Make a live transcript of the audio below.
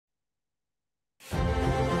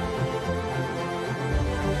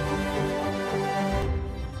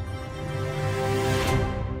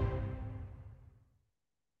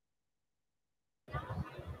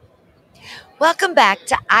Welcome back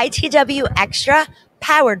to ITW Extra,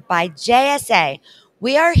 powered by JSA.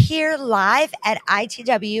 We are here live at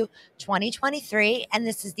ITW 2023, and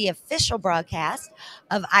this is the official broadcast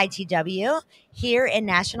of ITW here in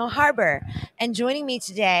National Harbor. And joining me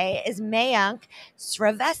today is Mayank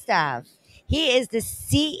Srivastava. He is the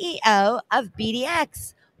CEO of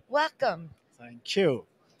BDX. Welcome. Thank you.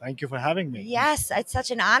 Thank you for having me. Yes, it's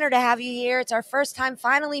such an honor to have you here. It's our first time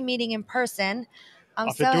finally meeting in person. I'm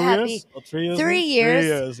After so 2 years happy. or 3 years? 3 years. 3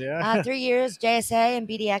 years, yeah. 3 years, JSA and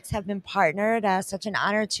BDX have been partnered. Such an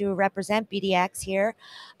honor to represent BDX here.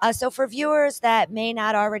 So for viewers that may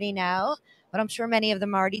not already know, but I'm sure many of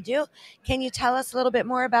them already do, can you tell us a little bit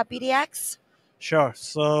more about BDX? Sure.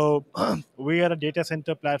 So we are a data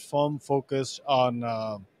center platform focused on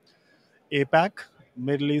APAC,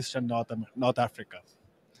 Middle East, and North Africa.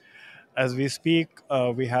 As we speak,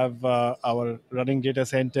 we have our running data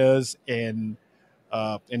centers in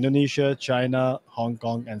Indonesia, China, Hong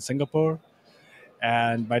Kong, and Singapore.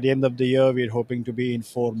 And by the end of the year, we're hoping to be in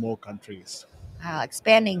 4 more countries.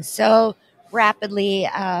 Expanding so rapidly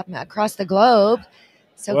across the globe.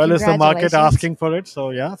 So well, it's the market congratulations. asking for it.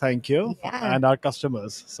 So, yeah, thank you. Yeah. And our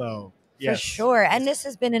customers. So, For yes. sure. And this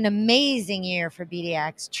has been an amazing year for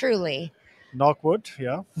BDX, truly. Knock wood,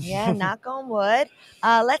 yeah. Yeah, knock on wood.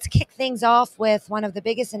 Let's kick things off with one of the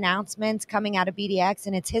biggest announcements coming out of BDX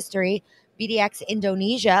in its history, BDX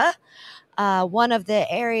Indonesia. One of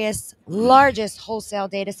the area's largest wholesale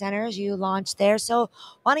data centers you launched there. So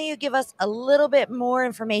why don't you give us a little bit more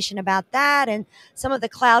information about that and some of the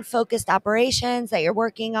cloud-focused operations that you're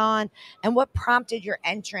working on and what prompted your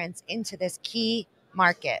entrance into this key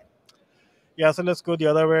market? Yeah, so let's go the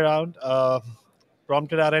other way around.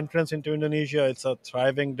 Prompted our entrance into Indonesia. It's a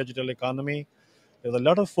thriving digital economy. There's a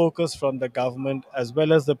lot of focus from the government as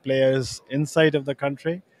well as the players inside of the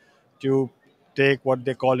country to take what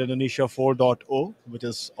they call Indonesia 4.0, which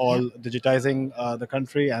is all digitizing the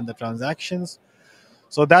country and the transactions.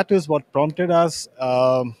 So that is what prompted us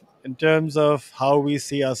in terms of how we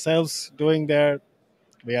see ourselves doing there.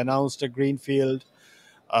 We announced a greenfield.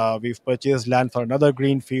 We've purchased land for another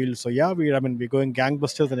greenfield. So yeah, we're going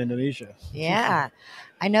gangbusters in Indonesia. Yeah,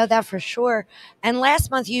 I know that for sure. And last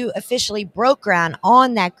month, you officially broke ground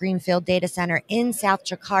on that Greenfield data center in South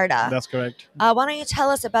Jakarta. That's correct. Why don't you tell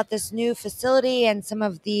us about this new facility and some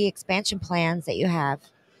of the expansion plans that you have?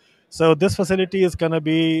 So this facility is going to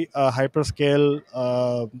be a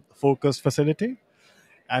hyperscale focused facility.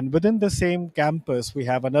 And within the same campus, we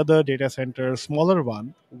have another data center, smaller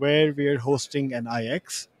one, where we are hosting an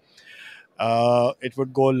IX. It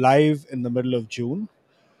would go live in the middle of June.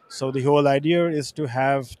 So the whole idea is to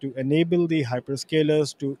enable the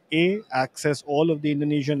hyperscalers to access all of the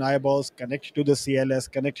Indonesian eyeballs, connect to the CLS,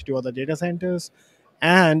 connect to other data centers,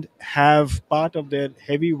 and have part of their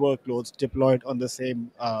heavy workloads deployed on the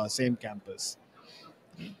same campus.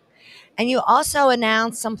 And you also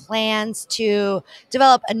announced some plans to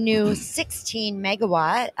develop a new 16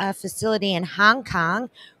 megawatt facility in Hong Kong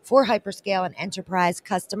for hyperscale and enterprise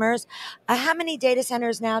customers. How many data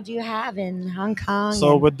centers now do you have in Hong Kong?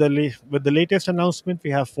 So with the latest announcement,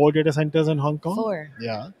 we have 4 data centers in Hong Kong. 4.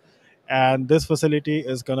 Yeah. And this facility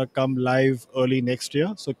is going to come live early next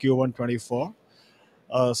year, so Q1 24.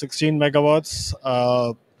 16 megawatts,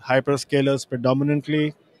 hyperscalers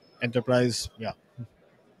predominantly, enterprise, yeah.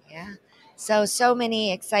 Yeah. So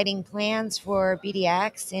many exciting plans for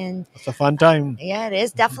BDX. And it's a fun time. Yeah, it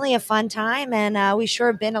is definitely a fun time. And we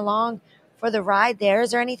sure have been along for the ride there.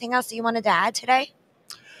 Is there anything else that you wanted to add today?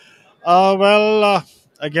 I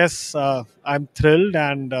guess I'm thrilled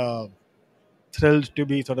and thrilled to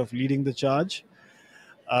be sort of leading the charge.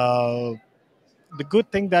 The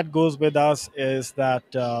good thing that goes with us is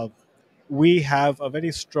that we have a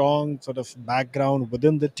very strong sort of background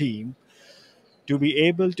within the team to be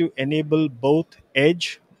able to enable both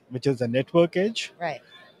edge, which is the network edge, right,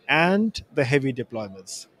 and the heavy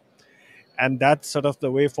deployments. And that's sort of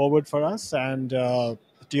the way forward for us. And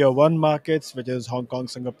tier 1 markets, which is Hong Kong,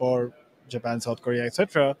 Singapore, Japan, South Korea,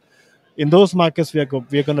 etc. In those markets, we're going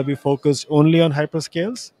to be focused only on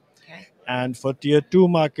hyperscales. Okay. And for tier 2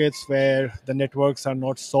 markets where the networks are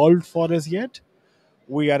not solved for as yet,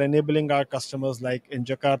 we are enabling our customers like in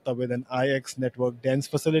Jakarta with an IX network dense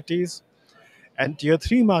facilities. And tier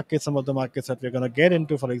 3 markets, some of the markets that we're going to get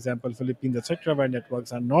into, for example, Philippines, etc., where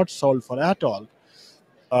networks are not solved for at all.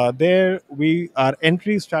 Our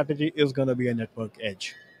entry strategy is going to be a network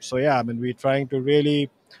edge. So yeah, we're trying to really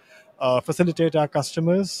facilitate our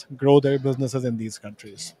customers grow their businesses in these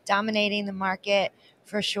countries. Dominating the market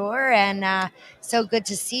for sure. And so good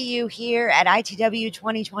to see you here at ITW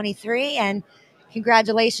 2023. And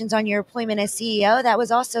congratulations on your appointment as CEO. That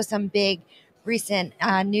was also some big recent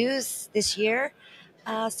news this year.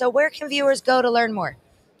 So where can viewers go to learn more?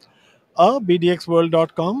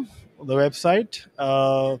 bdxworld.com, the website.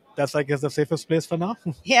 That's, I guess, the safest place for now.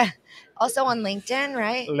 Yeah. Also on LinkedIn,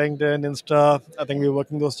 right? LinkedIn, Insta, I think we're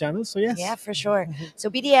working those channels. So, Yeah, yes. for sure.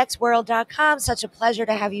 So bdxworld.com, such a pleasure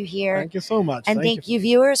to have you here. Thank you so much. And Thank you. thank you,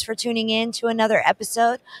 viewers, for tuning in to another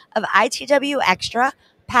episode of ITW Extra,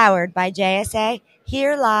 powered by JSA,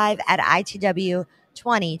 here live at ITW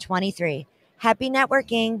 2023. Happy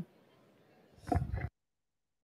networking.